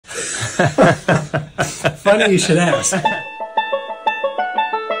Funny you should ask.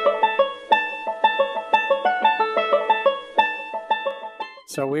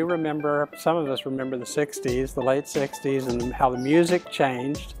 So we remember, some of us remember the 60s, the late 60s, and how the music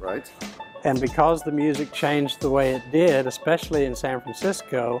changed. Right. And because the music changed the way it did, especially in San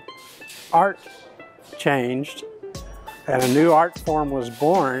Francisco, art changed, and a new art form was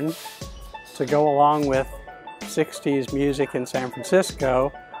born to go along with 60s music in San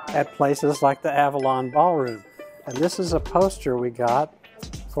Francisco at places like the Avalon Ballroom. And this is a poster we got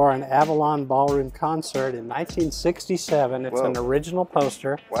for an Avalon Ballroom concert in 1967. It's an original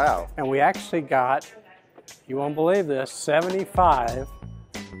poster. Wow. And we actually got, you won't believe this, 75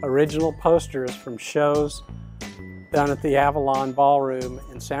 original posters from shows done at the Avalon Ballroom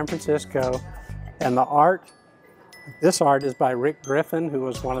in San Francisco. And the art, this art is by Rick Griffin, who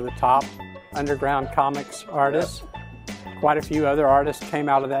was one of the top underground comics artists. Yep. Quite a few other artists came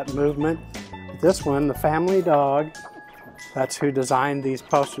out of that movement. This one, the Family Dog, that's who designed these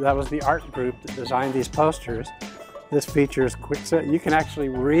posters. That was the art group that designed these posters. This features Quicksilver. You can actually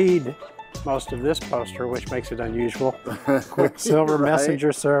read most of this poster, which makes it unusual. Quicksilver right.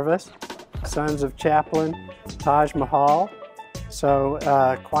 Messenger Service, Sons of Chaplin, Taj Mahal. So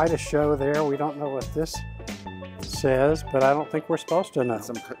quite a show there. We don't know what this says, but I don't think we're supposed to know.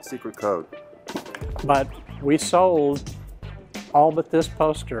 Some secret code. But we sold all but this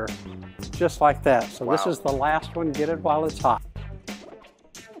poster just like that. So This is the last one. Get it while it's hot.